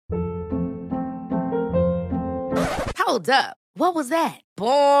Hold up. What was that?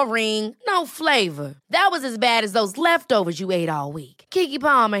 Boring. No flavor. That was as bad as those leftovers you ate all week. Keke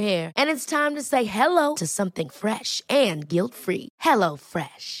Palmer here, and it's time to say hello to something fresh and guilt-free. Hello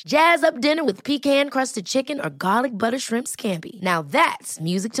Fresh. Jazz up dinner with pecan-crusted chicken or garlic butter shrimp scampi. Now that's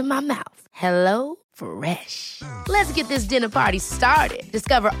music to my mouth. Hello Fresh. Let's get this dinner party started.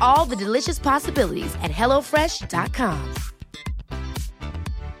 Discover all the delicious possibilities at hellofresh.com.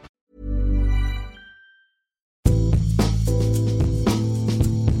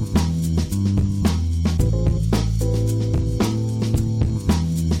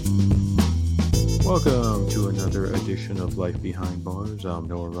 Welcome to another edition of Life Behind Bars. I'm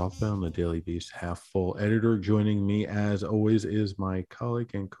Noah Rothbaum, the Daily Beast half-full editor. Joining me, as always, is my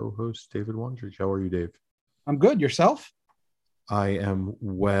colleague and co-host, David Wondrich. How are you, Dave? I'm good. Yourself? I am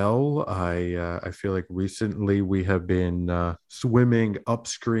well. I feel like recently we have been swimming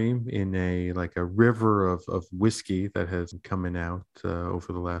upstream in a river of whiskey that has been coming out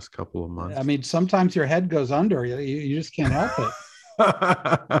over the last couple of months. I mean, sometimes your head goes under. You just can't help it.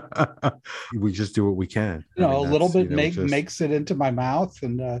 We just do what we can. A little bit makes it into my mouth,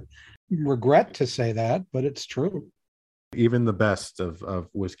 and regret to say that, but it's true. Even the best of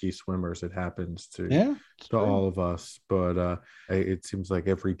whiskey swimmers, it happens to all of us. But it seems like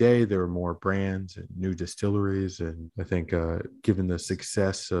every day there are more brands and new distilleries. And I think given the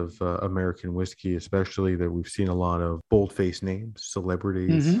success of American whiskey, especially, that we've seen a lot of bold-faced names,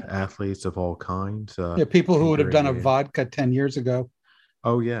 celebrities, athletes of all kinds. People who would have done a vodka 10 years ago.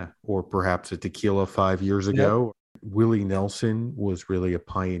 Oh, yeah. Or perhaps a tequila 5 years ago. Yep. Willie Nelson was really a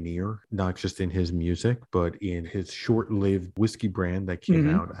pioneer, not just in his music, but in his short-lived whiskey brand that came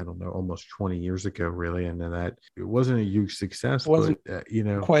out, I don't know, almost 20 years ago, really. And that it wasn't a huge success. It wasn't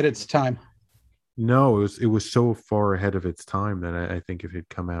quite its time. No, it was so far ahead of its time that I think if it had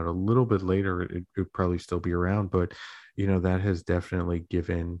come out a little bit later, it would probably still be around. But, that has definitely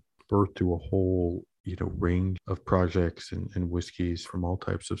given birth to a whole, range of projects and whiskeys from all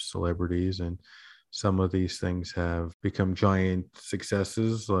types of celebrities. And some of these things have become giant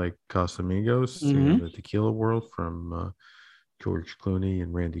successes, like Casamigos in the tequila world from George Clooney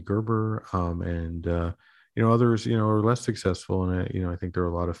and Randy Gerber. And others, are less successful. And, I think there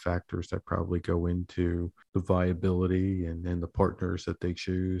are a lot of factors that probably go into the viability and the partners that they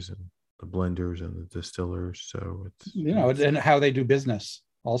choose, and the blenders and the distillers. So it's, and how they do business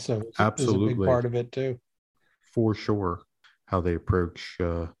also absolutely is a big part of it too. For sure. How they approach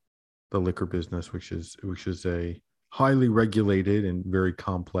the liquor business, which is a highly regulated and very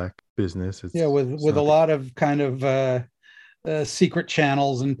complex business. With a lot of kind of secret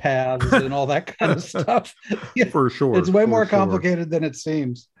channels and paths and all that kind of stuff. For sure. It's way more complicated than it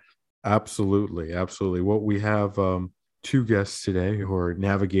seems. Absolutely. Well, we have two guests today who are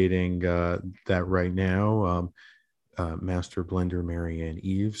navigating that right now. Master blender Marianne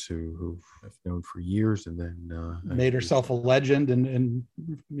Eaves, who I've known for years, and then made herself a legend and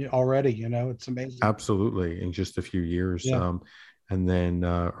already, it's amazing. Absolutely, in just a few years. And then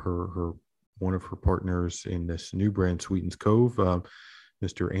her one of her partners in this new brand, Sweetens Cove,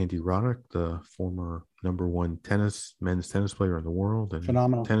 Mr. Andy Roddick, the former number one men's tennis player in the world, and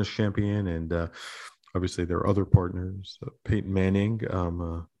phenomenal tennis champion. And obviously there are other partners, Peyton Manning.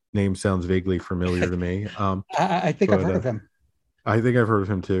 Name sounds vaguely familiar to me. I think I've heard of him. I think I've heard of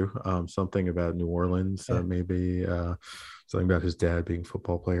him too. Something about New Orleans, maybe something about his dad being a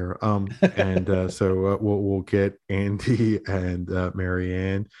football player. So we'll get Andy and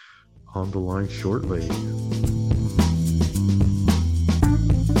Marianne on the line shortly.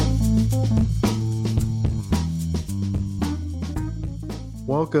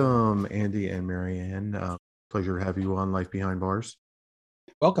 Welcome, Andy and Marianne. Pleasure to have you on Life Behind Bars.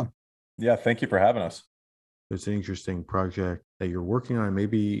 Welcome. Yeah, thank you for having us. It's an interesting project that you're working on.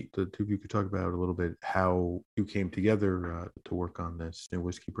 Maybe the two of you could talk about a little bit how you came together to work on this new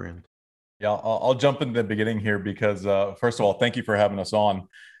whiskey brand. Yeah, I'll jump in the beginning here because, first of all, thank you for having us on.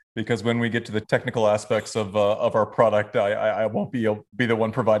 Because when we get to the technical aspects of our product, I won't be the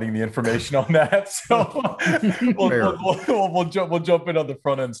one providing the information on that. So we'll jump in on the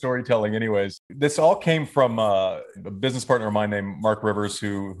front end storytelling. Anyways, this all came from a business partner of mine named Mark Rivers,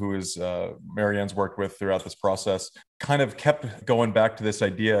 who is Marianne's worked with throughout this process. Kind of kept going back to this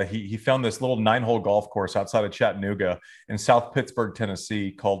idea. He found this little 9-hole golf course outside of Chattanooga in South Pittsburgh,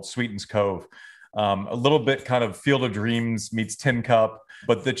 Tennessee, called Sweetens Cove. A little bit kind of Field of Dreams meets Tin Cup,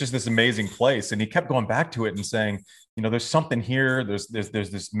 but just this amazing place. And he kept going back to it and saying, there's something here. There's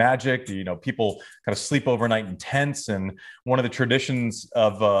this magic. People kind of sleep overnight in tents. And one of the traditions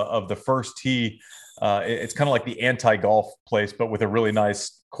of the first tee, it's kind of like the anti-golf place, but with a really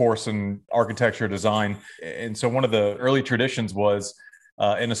nice course in architecture design. And so one of the early traditions was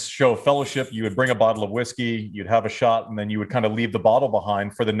in a show of fellowship, you would bring a bottle of whiskey, you'd have a shot, and then you would kind of leave the bottle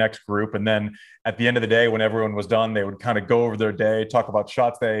behind for the next group. And then at the end of the day, when everyone was done, they would kind of go over their day, talk about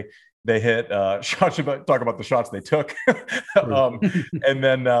shots they hit, talk about the shots they took. And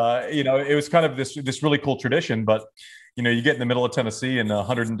then, it was kind of this really cool tradition. But, you get in the middle of Tennessee in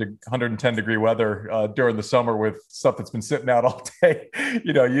 110 degree weather during the summer with stuff that's been sitting out all day.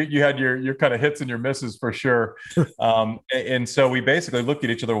 You had your kind of hits and your misses for sure. And so we basically looked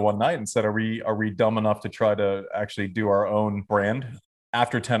at each other one night and said, are we dumb enough to try to actually do our own brand?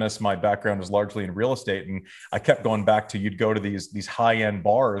 After tennis, my background was largely in real estate, and I kept going back to, you'd go to these high-end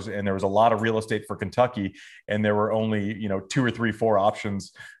bars, and there was a lot of real estate for Kentucky, and there were only 2 or 3, 4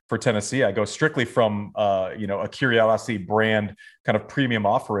 options for Tennessee. I go strictly from a Curiosity brand kind of premium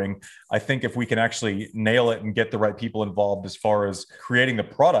offering. I think if we can actually nail it and get the right people involved as far as creating the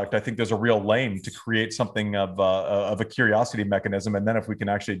product, I think there's a real lane to create something of a curiosity mechanism. And then if we can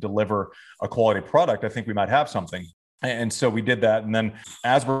actually deliver a quality product, I think we might have something. And so we did that. And then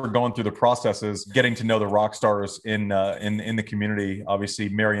as we're going through the processes, getting to know the rock stars in the community, obviously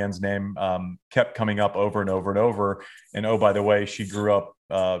Marianne's name kept coming up over and over and over. And oh, by the way, she grew up,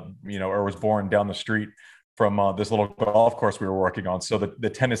 or was born down the street from this little golf course we were working on. So the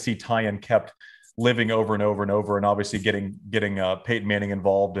Tennessee tie-in kept living over and over and over, and obviously getting Peyton Manning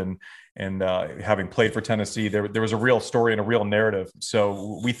involved and having played for Tennessee, there was a real story and a real narrative.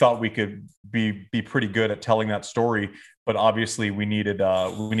 So we thought we could be pretty good at telling that story, but obviously we needed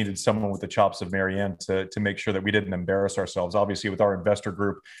someone with the chops of Marianne to make sure that we didn't embarrass ourselves. Obviously, with our investor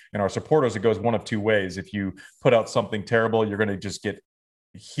group and our supporters, it goes one of 2 ways. If you put out something terrible, you're going to just get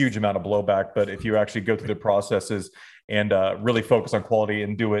a huge amount of blowback. But if you actually go through the processes and really focus on quality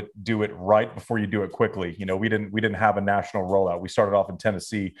and do it right before you do it quickly. We didn't have a national rollout. We started off in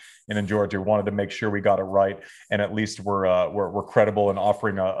Tennessee and in Georgia. We wanted to make sure we got it right, and at least we're credible in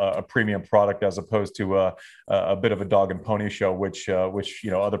offering a premium product as opposed to a bit of a dog and pony show, which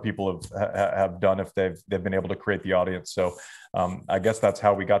other people have done if they've been able to create the audience. So I guess that's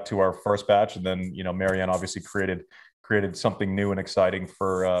how we got to our first batch, and then Marianne obviously created something new and exciting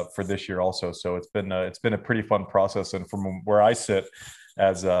for this year also. So it's been a pretty fun process. And from where I sit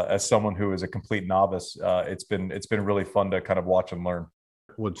as someone who is a complete novice, it's been really fun to kind of watch and learn.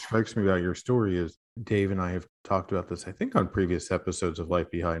 What strikes me about your story is Dave and I have talked about this, I think, on previous episodes of Life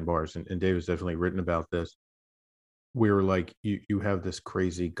Behind Bars, and Dave has definitely written about this. Where like you have this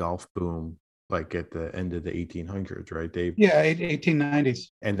crazy golf boom like at the end of the 1800s, right, Dave? Yeah, 1890s.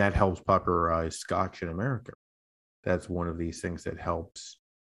 And that helps popularize Scotch in America. That's one of these things that helps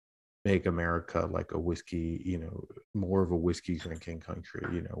make America like a whiskey, more of a whiskey drinking country,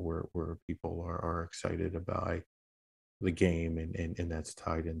 where people are excited about the game, and that's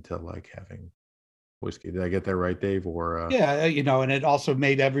tied into like having whiskey. Did I get that right, Dave? Or yeah, and it also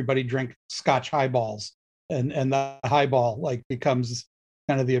made everybody drink Scotch highballs, and the highball like becomes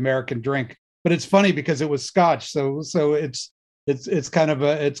kind of the American drink. But it's funny because it was Scotch, so it's kind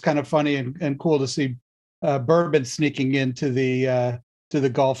of funny and cool to see bourbon sneaking into the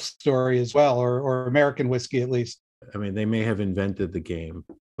golf story as well, or American whiskey at least. I mean, they may have invented the game,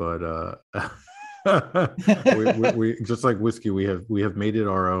 but we just like whiskey, we have made it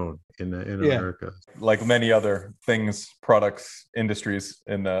our own in America. Like many other things, products, industries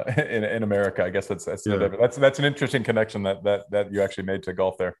in America. I guess that's an interesting connection that you actually made to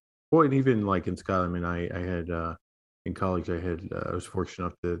golf there. Well, and even like in Scotland, I mean, I had in college, I was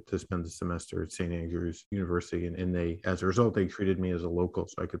fortunate enough to spend the semester at St. Andrews University, and they, as a result, they treated me as a local,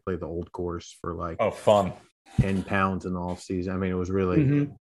 so I could play the old course for like fun £10 in the off season. I mean, it was really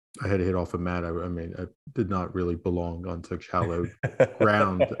I had to hit off a mat. I I did not really belong on such hallowed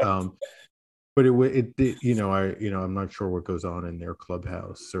ground. But I'm not sure what goes on in their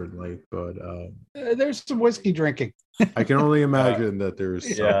clubhouse, certainly, but there's some whiskey drinking. I can only imagine that there's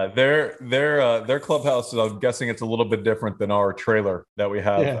their clubhouse. I'm guessing it's a little bit different than our trailer that we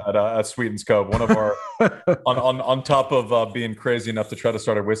have at Sweetens Cove. One of our on top of being crazy enough to try to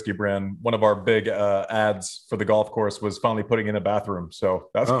start a whiskey brand, one of our big ads for the golf course was finally putting in a bathroom. So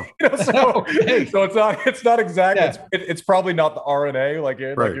that's so it's not exact. Yeah. It's probably not the RNA like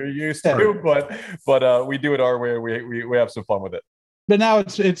you're used to, but we do it our way. We have some fun with it. But now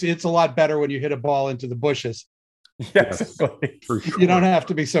it's a lot better when you hit a ball into the bushes. Yes, exactly. For sure. You don't have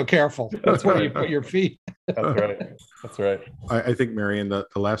to be so careful. That's where you put your feet. That's right. I think, Marianne, the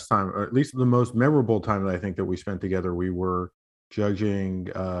last time, or at least the most memorable time that I think that we spent together, we were judging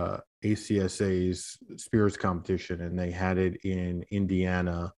ACSA's spirits competition, and they had it in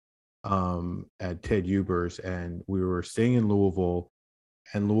Indiana at Ted Huber's, and we were staying in Louisville,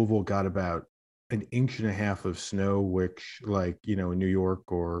 and Louisville got about an inch and a half of snow, which, like, you know, in New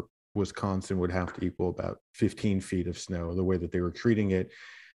York or Wisconsin would have to equal about 15 feet of snow, the way that they were treating it.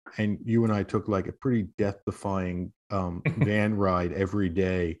 And you and I took like a pretty death-defying van ride every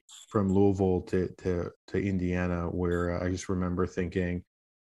day from Louisville to Indiana, where I just remember thinking,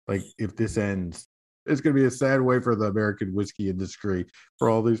 like, if this ends, it's going to be a sad way for the American whiskey industry, for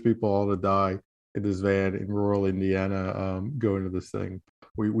all these people all to die in this van in rural Indiana, going to this thing.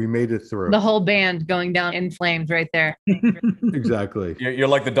 We made it through. The whole band going down in flames right there. Exactly. You're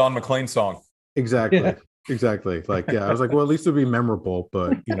like the Don McLean song. Exactly. Yeah. Exactly. Like, yeah, I was like, well, at least it'll be memorable.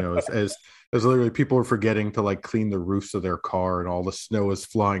 But, you know, as literally people are forgetting to like clean the roofs of their car, and all the snow is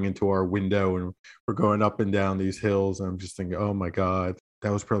flying into our window, and we're going up and down these hills. And I'm just thinking, oh my God,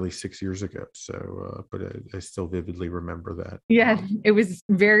 that was probably 6 years ago. So, but I still vividly remember that. Yeah, it was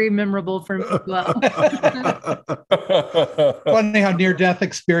very memorable for me as well. Funny how near-death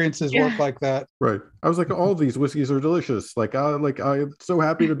experiences work like that. Right. I was like, all these whiskeys are delicious. I'm so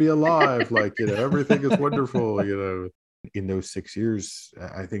happy to be alive. Like, you know, everything is wonderful. You know, in those 6 years,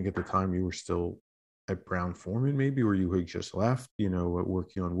 I think at the time you were still at Brown-Forman, maybe, or you had just left, you know,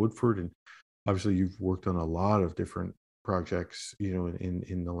 working on Woodford. And obviously you've worked on a lot of different projects, you know,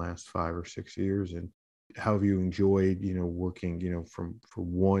 in the last 5 or 6 years. And how have you enjoyed, you know, working, you know, for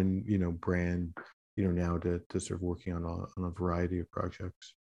one, you know, brand, you know, now to sort of working on a variety of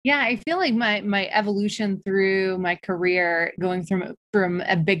projects? Yeah, I feel like my evolution through my career, going from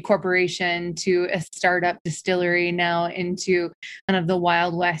a big corporation to a startup distillery, now into kind of the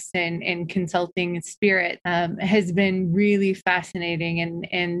Wild West and consulting spirit, has been really fascinating.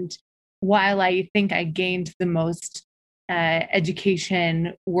 And while I think I gained the most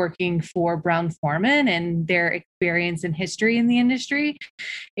education working for Brown-Forman and their experience and history in the industry,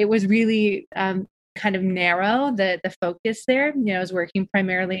 it was really kind of narrow, the focus there. You know, I was working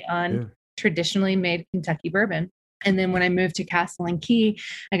primarily on traditionally made Kentucky bourbon. And then when I moved to Castle and Key,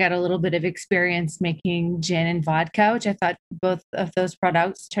 I got a little bit of experience making gin and vodka, which I thought both of those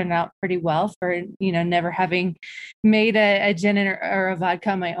products turned out pretty well for, you know, never having made a gin or a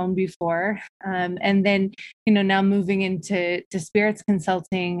vodka on my own before. And then, you know, now moving into spirits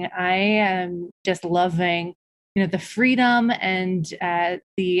consulting, I am just loving, you know, the freedom and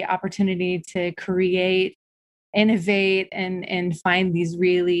the opportunity to create, innovate, and find these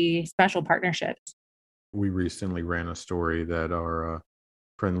really special partnerships. We recently ran a story that our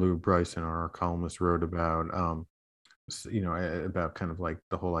friend Lou Bryson, our columnist, wrote about, you know, about kind of like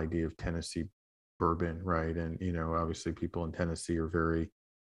the whole idea of Tennessee bourbon, right? And, you know, obviously people in Tennessee are very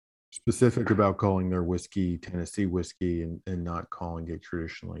specific about calling their whiskey Tennessee whiskey and not calling it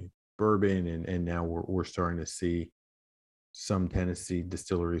traditionally bourbon. And now we're starting to see some Tennessee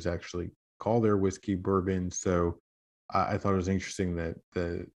distilleries actually call their whiskey bourbon. So I thought it was interesting that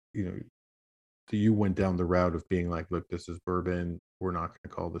you know, you went down the route of being like, look, this is bourbon, we're not going to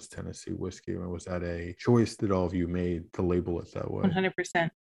call this Tennessee whiskey. I mean, was that a choice that all of you made to label it that way? 100%.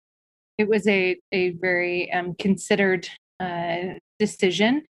 It was a very considered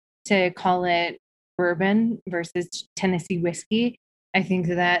decision to call it bourbon versus Tennessee whiskey. I think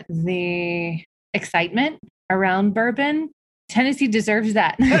that the excitement around bourbon, Tennessee deserves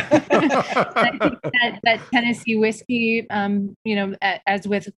that. I think that Tennessee whiskey, you know, as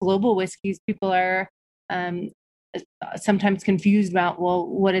with global whiskeys, people are sometimes confused about, well,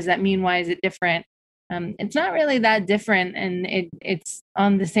 what does that mean? Why is it different? It's not really that different, and it's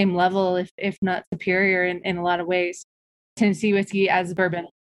on the same level, if not superior in a lot of ways. Tennessee whiskey as bourbon.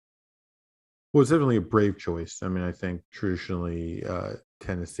 Well, it's definitely a brave choice. I mean, I think traditionally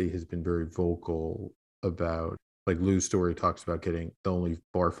Tennessee has been very vocal about, like Lou's story talks about getting, the only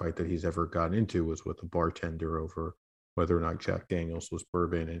bar fight that he's ever gotten into was with a bartender over whether or not Jack Daniels was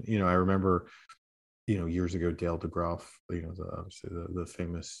bourbon. And, you know, I remember, you know, years ago, Dale DeGroff, you know, obviously the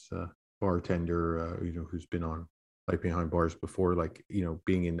famous bartender, you know, who's been on Light Behind Bars before, like, you know,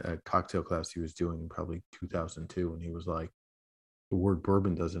 being in a cocktail class he was doing in probably 2002. And he was like, the word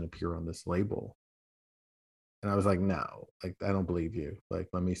bourbon doesn't appear on this label. And I was like, no, like, I don't believe you. Like,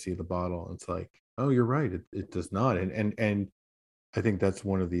 let me see the bottle. And it's like, oh, you're right. It does not. And I think that's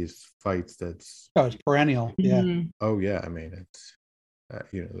one of these fights that's, it's perennial. Yeah. Mm-hmm. oh yeah. I mean, it's,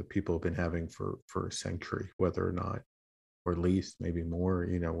 you know, that people have been having for a century, whether or not, or at least maybe more,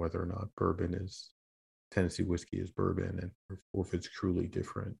 you know, whether or not bourbon is, Tennessee whiskey is bourbon, and or if it's truly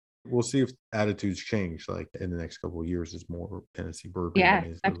different. We'll see if attitudes change, like in the next couple of years, is more Tennessee bourbon. Yeah,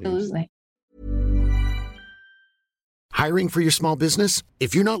 absolutely. Hiring for your small business?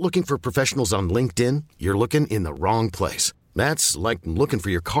 If you're not looking for professionals on LinkedIn, you're looking in the wrong place. That's like looking for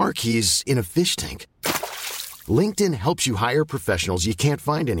your car keys in a fish tank. LinkedIn helps you hire professionals you can't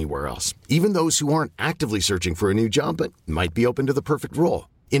find anywhere else, even those who aren't actively searching for a new job but might be open to the perfect role.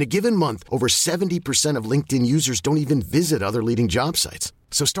 In a given month, over 70% of LinkedIn users don't even visit other leading job sites.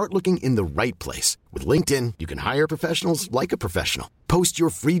 So start looking in the right place. With LinkedIn, you can hire professionals like a professional. Post your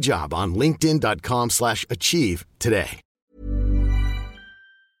free job on linkedin.com/achieve today.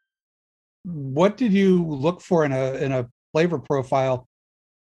 What did you look for in a flavor profile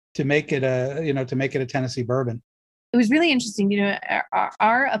to make it a Tennessee bourbon? It was really interesting.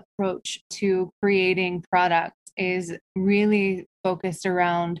 Our approach to creating products is really focused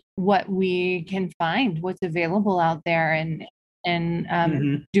around what we can find, what's available out there, and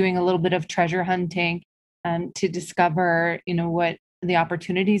doing a little bit of treasure hunting to discover, what the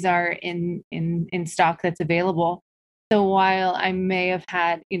opportunities are in stock that's available. So while I may have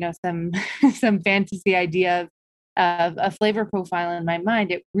had, some some fantasy idea of a flavor profile in my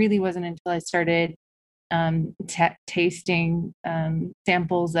mind, it really wasn't until I started tasting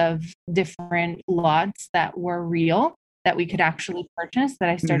samples of different lots that were real, that we could actually purchase, that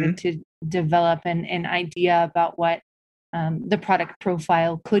I started to develop an idea about what the product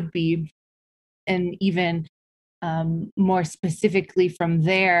profile could be. And even more specifically from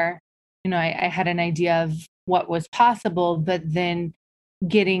there, I had an idea of what was possible, but then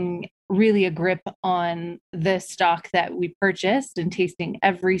getting really a grip on the stock that we purchased and tasting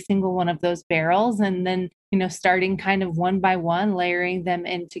every single one of those barrels, and then starting kind of one by one, layering them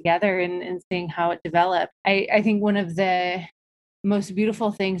in together and seeing how it developed. I think one of the most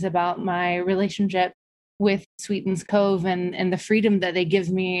beautiful things about my relationship with Sweetens Cove and the freedom that they give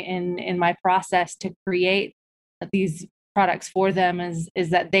me in my process to create these products for them is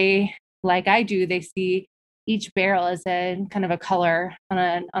that they, like I do, they see each barrel as a kind of a color on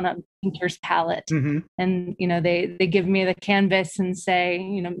a painter's palette. And, they give me the canvas and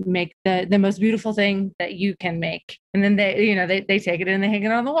say, make the most beautiful thing that you can make. And then they take it and they hang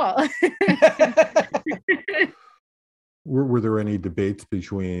it on the wall. Were there any debates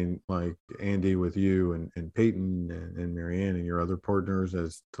between like Andy with you and Peyton and Marianne and your other partners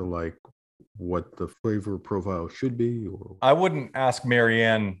as to like what the flavor profile should be? Or I wouldn't ask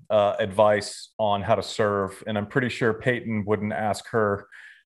Marianne advice on how to serve, and I'm pretty sure Peyton wouldn't ask her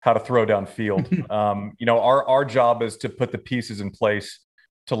how to throw down field. Our job is to put the pieces in place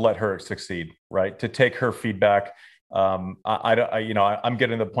to let her succeed, right? To take her feedback. I'm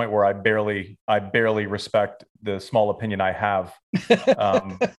getting to the point where I barely respect the small opinion I have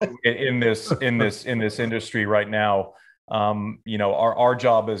in this industry right now. Our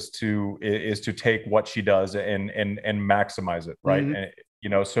job is to take what she does and maximize it, right?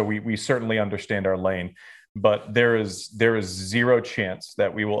 And, so we certainly understand our lane, but there is zero chance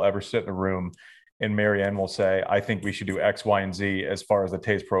that we will ever sit in a room and Marianne will say, I think we should do X, Y, and Z as far as the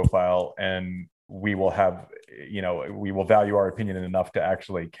taste profile, and we will value our opinion enough to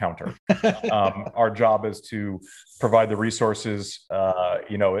actually counter. Our job is to provide the resources.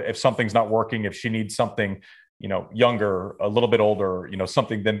 If something's not working, if she needs something, younger, a little bit older,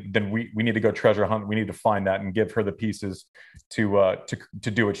 something, then we need to go treasure hunt. We need to find that and give her the pieces to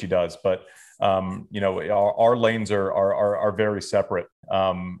do what she does. But our lanes are very separate.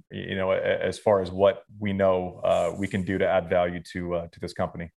 As far as what we know we can do to add value to this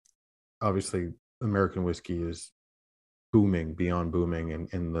company. Obviously, American whiskey is booming, beyond booming,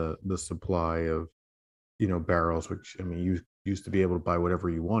 and the supply of barrels, which you used to be able to buy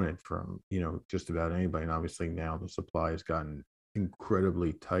whatever you wanted from just about anybody, and obviously now the supply has gotten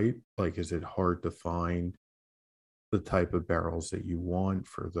incredibly tight. Like, is it hard to find the type of barrels that you want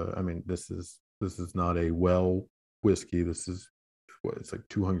for this is not a well whiskey. This is it's like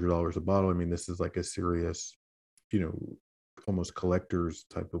 $200 a bottle. This is like a serious almost collector's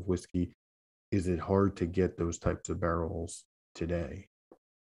type of whiskey. Is it hard to get those types of barrels today?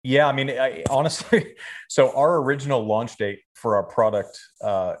 Yeah, honestly, so our original launch date for our product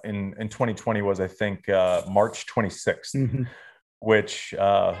in 2020 was, I think, March 26th, which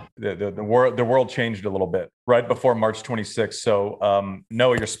the world changed a little bit right before March 26th. So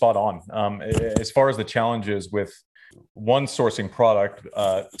no, you're spot on. As far as the challenges with one, sourcing product,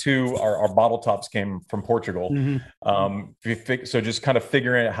 two, our bottle tops came from Portugal. So just kind of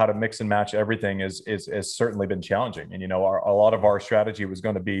figuring out how to mix and match everything has certainly been challenging. And, a lot of our strategy was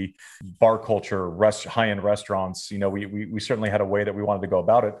going to be bar culture, high-end restaurants. We certainly had a way that we wanted to go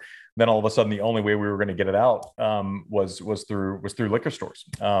about it. Then all of a sudden, the only way we were going to get it out was through liquor stores.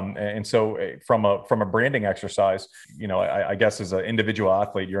 And so from a branding exercise, I guess as an individual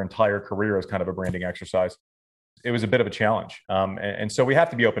athlete, your entire career is kind of a branding exercise. It was a bit of a challenge. And so we have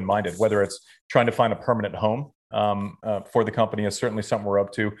to be open-minded, whether it's trying to find a permanent home for the company is certainly something we're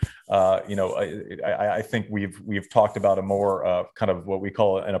up to. I think we've talked about a more kind of what we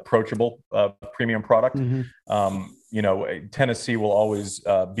call an approachable premium product. Tennessee will always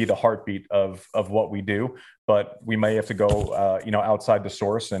be the heartbeat of what we do, but we may have to go outside the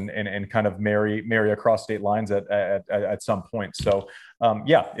source and kind of marry across state lines at some point. So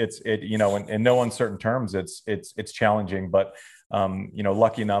in no uncertain terms, it's challenging, but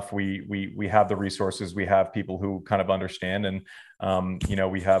lucky enough, we have the resources, we have people who kind of understand, and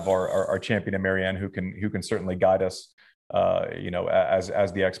we have our champion in Marianne who can certainly guide us,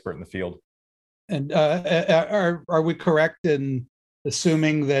 as the expert in the field. And are we correct in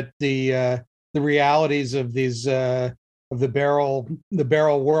assuming that the realities of these of the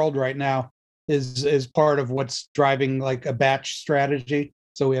barrel world right now is part of what's driving like a batch strategy?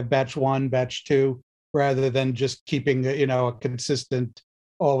 So we have batch 1, batch 2, rather than just keeping a consistent,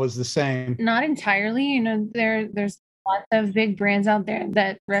 always the same. Not entirely. There's lots of big brands out there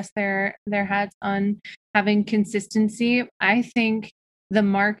that rest their hats on having consistency. I think the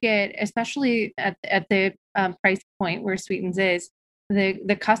market, especially at the price point where Sweetens is,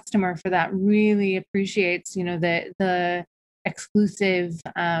 the customer for that really appreciates the exclusive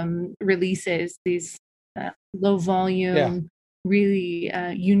releases, these low volume, really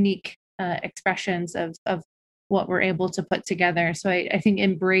unique expressions of what we're able to put together. So I think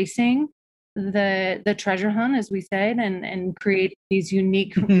embracing the treasure hunt, as we said, and create these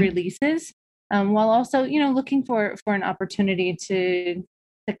unique releases, while also looking for an opportunity to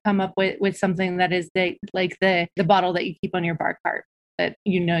come up with something that is the bottle that you keep on your bar cart, that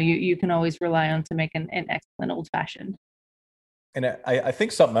you can always rely on to make an excellent old fashioned. And I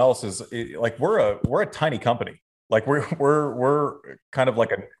think something else is like we're a tiny company. Like we're kind of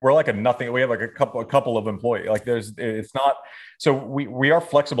like a nothing. We have like a couple of employees. Like it's not. So we are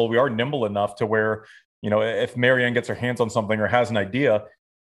flexible. We are nimble enough to where if Marianne gets her hands on something or has an idea,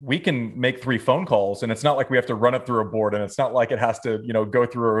 we can make 3 phone calls, and it's not like we have to run it through a board, and it's not like it has to go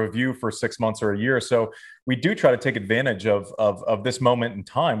through a review for 6 months or a year. So we do try to take advantage of this moment in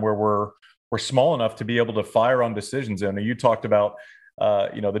time where we're small enough to be able to fire on decisions. And you talked about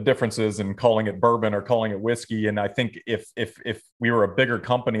the differences in calling it bourbon or calling it whiskey. And I think if we were a bigger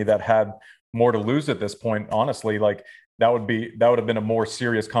company that had more to lose at this point, honestly, like that would have been a more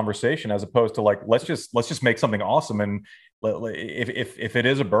serious conversation, as opposed to like, let's just make something awesome. And if it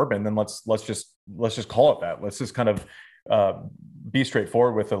is a bourbon, then let's just call it that. Let's just kind of be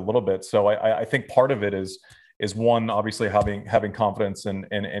straightforward with it a little bit. So I think part of it is one, obviously having confidence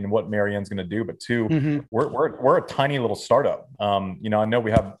in what Marianne's going to do, but 2, we're a tiny little startup. I know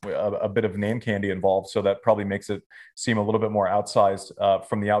we have a bit of name candy involved, so that probably makes it seem a little bit more outsized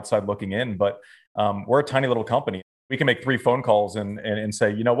from the outside looking in. But we're a tiny little company. We can make 3 phone calls and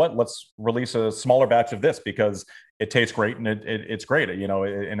say, you know what, let's release a smaller batch of this because it tastes great and it's great,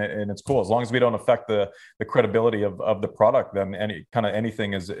 and it's cool. As long as we don't affect the credibility of the product, then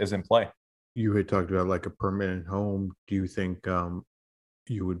anything is in play. You had talked about like a permanent home. Do you think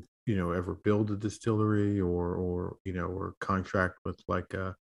you would ever build a distillery or contract with like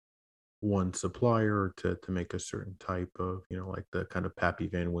one supplier to make a certain type of like the kind of Pappy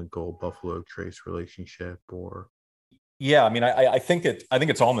Van Winkle Buffalo Trace relationship? Or Yeah, I mean, I think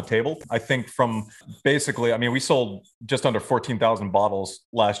it's on the table. I think from basically, I mean, we sold just under 14,000 bottles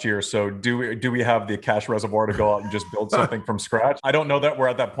last year. So do we have the cash reservoir to go out and just build something from scratch? I don't know that we're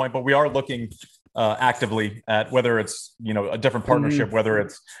at that point, but we are looking actively at whether it's a different partnership, whether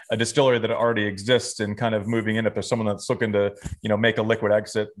it's a distillery that already exists and kind of moving in. If there's someone that's looking to make a liquid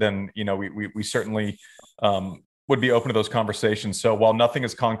exit, then we certainly would be open to those conversations. So while nothing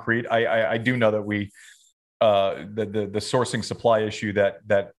is concrete, I do know that the sourcing supply issue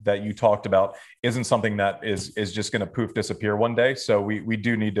that you talked about isn't something that is just going to poof disappear one day. So we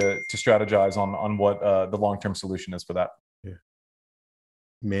do need to strategize on what the long-term solution is for that. Yeah.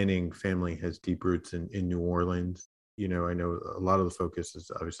 Manning family has deep roots in New Orleans. I know a lot of the focus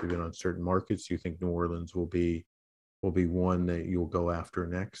has obviously been on certain markets. Do you think New Orleans will be one that you'll go after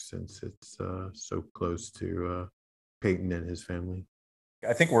next, since it's so close to Peyton and his family?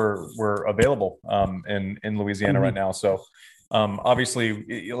 I think we're available in Louisiana right now. So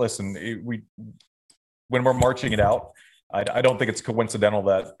obviously, listen, when we're marching it out, I don't think it's coincidental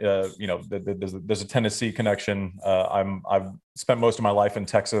that there's a Tennessee connection. I've spent most of my life in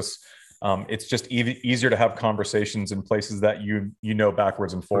Texas. it's just easier to have conversations in places that you know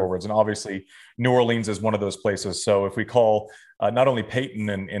backwards and forwards. And obviously, New Orleans is one of those places. So if we call not only Peyton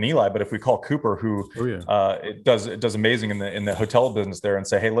and Eli, but if we call Cooper, who it does amazing in the hotel business there, and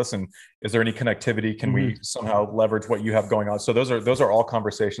say, hey, listen, is there any connectivity? Can we somehow leverage what you have going on? So those are all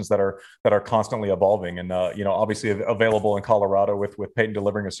conversations that are constantly evolving, and obviously available in Colorado with Peyton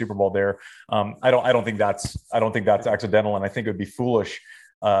delivering a Super Bowl there. I don't think that's accidental, and I think it would be foolish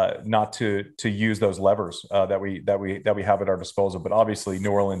not to use those levers that we have at our disposal. But obviously,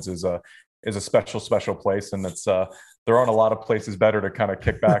 New Orleans is a special place, and it's there aren't a lot of places better to kind of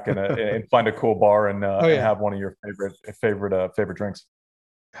kick back and find a cool bar and have one of your favorite drinks.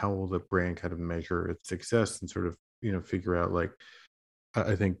 How will the brand kind of measure its success and sort of figure out, like,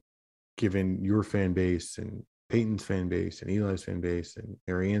 I think given your fan base and Peyton's fan base and Eli's fan base and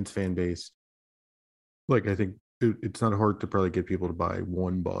Marianne's fan base, like, I think it's not hard to probably get people to buy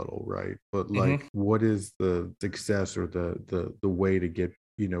one bottle, right? But like, what is the success or the way to get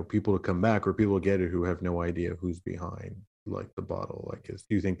people to come back, or people get it who have no idea who's behind like the bottle? Like, do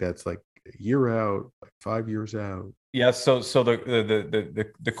you think that's like a year out, like 5 years out? Yeah. So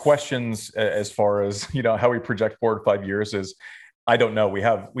the questions as far as how we project forward 5 years is, I don't know. We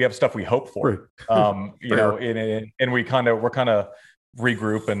have stuff we hope for, right. And we're kind of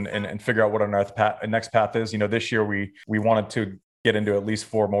regroup and figure out what our next path is. This year we wanted to get into at least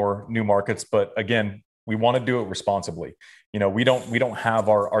 4 more new markets, but again, we want to do it responsibly. We don't have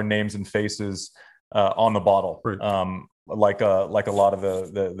our names and faces on the bottle, right. Like a lot of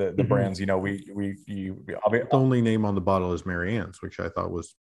the brands. The only name on the bottle is Marianne's, which I thought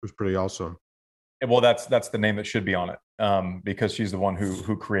was pretty awesome. Well, that's the name that should be on it, because she's the one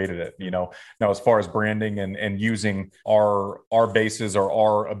who created it. Now, as far as branding and using our bases or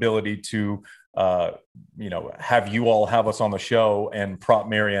our ability to have you all have us on the show and prop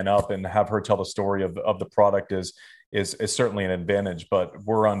Marianne up and have her tell the story of the product is certainly an advantage. But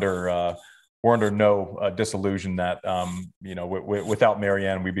we're under no disillusion that without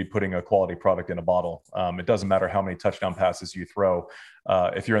Marianne, we'd be putting a quality product in a bottle. It doesn't matter how many touchdown passes you throw.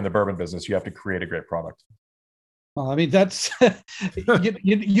 If you're in the bourbon business, you have to create a great product. Well, I mean, that's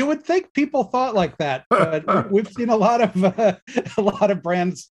you would think people thought like that, but we've seen a lot of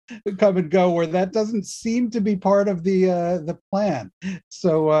brands come and go where that doesn't seem to be part of the plan.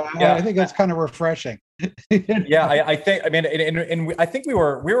 So I think that's kind of refreshing. Yeah, I think. I mean, and I think we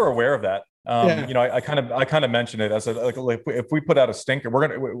were aware of that. I kind of mentioned it as if we put out a stinker,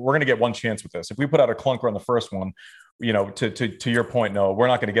 we're gonna get one chance with this. If we put out a clunker on the first one, to your point, no, we're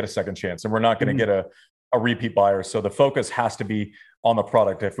not going to get a second chance, and we're not going to get a repeat buyer. So the focus has to be on the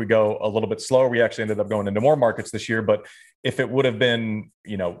product. If we go a little bit slower, we actually ended up going into more markets this year. But if it would have been,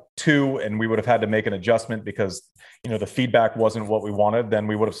 2, and we would have had to make an adjustment because, the feedback wasn't what we wanted, then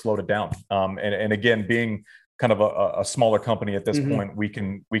we would have slowed it down. And again, being kind of a smaller company at this point, we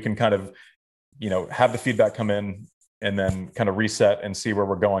can kind of, have the feedback come in and then kind of reset and see where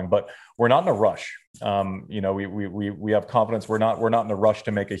we're going. But we're not in a rush. We have confidence. We're not in a rush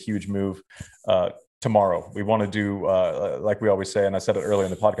to make a huge move tomorrow. We want to do, like we always say, and I said it earlier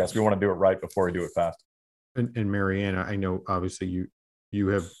in the podcast, we want to do it right before we do it fast. And Marianne, I know obviously you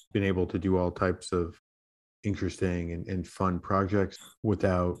have been able to do all types of interesting and fun projects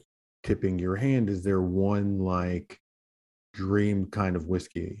without tipping your hand. Is there one like dream kind of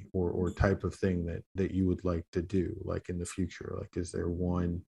whiskey or type of thing that you would like to do, like in the future? Like, is there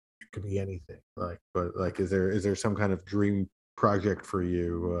one? It could be anything. Is there some kind of dream project for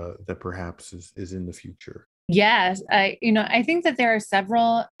you that perhaps is in the future? Yes, I think that there are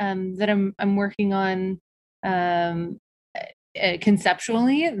several that I'm working on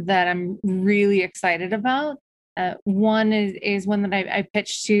conceptually that I'm really excited about. One is one that I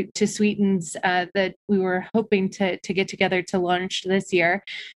pitched to Sweetens that we were hoping to get together to launch this year,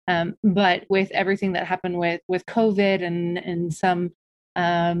 but with everything that happened with COVID and some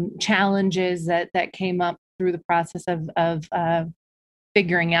challenges that came up through the process of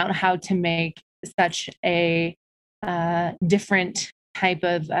figuring out how to make such a different type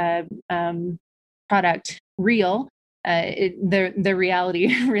of product real, the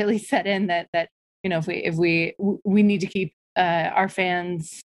reality really set in that if we need to keep our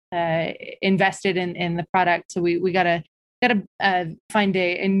fans invested in the product, so we gotta find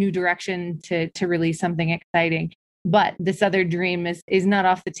a new direction to release something exciting. But this other dream is not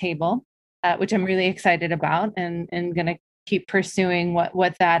off the table, which I'm really excited about, and gonna keep pursuing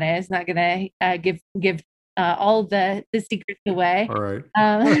what that is. Not gonna give all the secrets away. All right.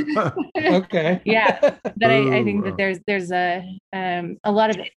 Okay. Yeah, but I think that there's a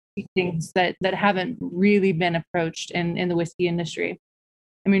lot of things that haven't really been approached in the whiskey industry.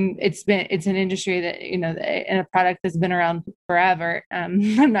 I mean, it's an industry that, and a product that's been around forever.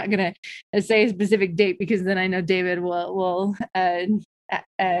 I'm not going to say a specific date because then I know David will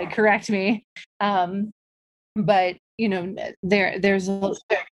correct me. But there's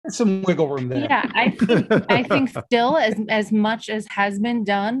some wiggle room there. Yeah, I think still as much as has been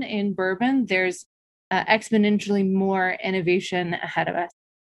done in bourbon, there's exponentially more innovation ahead of us.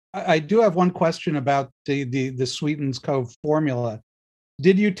 I do have one question about the Sweetens Cove formula.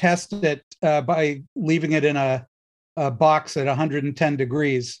 Did you test it by leaving it in a box at 110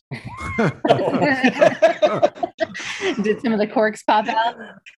 degrees? Did some of the corks pop out?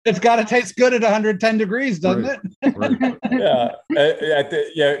 It's got to taste good at 110 degrees, doesn't it? Yeah.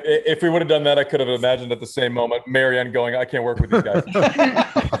 If we would have done that, I could have imagined at the same moment Marianne going, I can't work with these guys.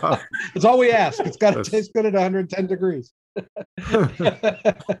 That's all we ask. It's got to taste good at 110 degrees.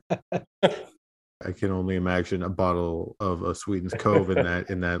 I can only imagine a bottle of a Sweetens Cove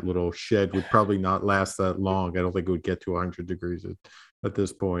in that little shed would probably not last that long. I don't think it would get to 100 degrees at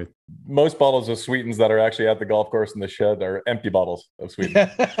this point. Most bottles of Sweetens that are actually at the golf course in the shed are empty bottles of Sweetens.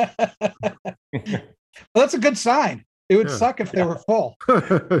 Well, that's a good sign. It would suck if they were full.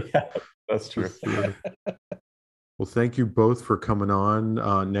 Yeah, that's true. Well, thank you both for coming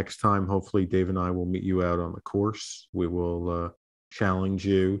on. Next time, hopefully, Dave and I will meet you out on the course. We will challenge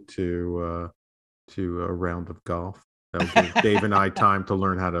you to a round of golf. That will give Dave and I time to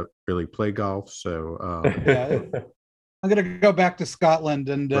learn how to really play golf. So I'm going to go back to Scotland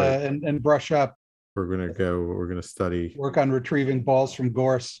and brush up. We're going to study. Work on retrieving balls from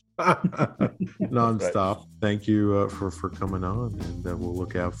gorse. Nonstop. Right. Thank you for coming on, and we'll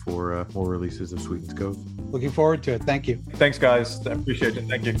look out for more releases of Sweetens Cove. Looking forward to it. Thank you. Thanks, guys. I appreciate it.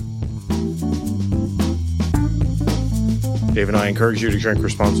 Thank you. Dave and I encourage you to drink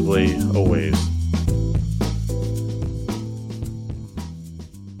responsibly always.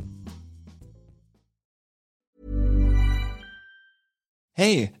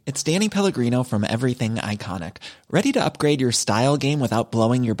 Hey, it's Danny Pellegrino from Everything Iconic. Ready to upgrade your style game without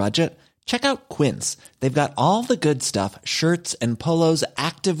blowing your budget? Check out Quince. They've got all the good stuff, shirts and polos,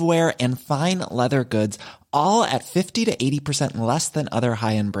 activewear, and fine leather goods, all at 50 to 80% less than other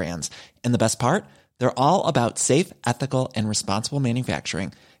high-end brands. And the best part? They're all about safe, ethical, and responsible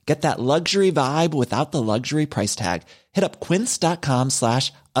manufacturing. Get that luxury vibe without the luxury price tag. Hit up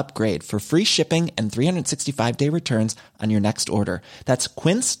quince.com/upgrade for free shipping and 365-day returns on your next order. That's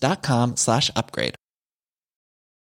quince.com/upgrade.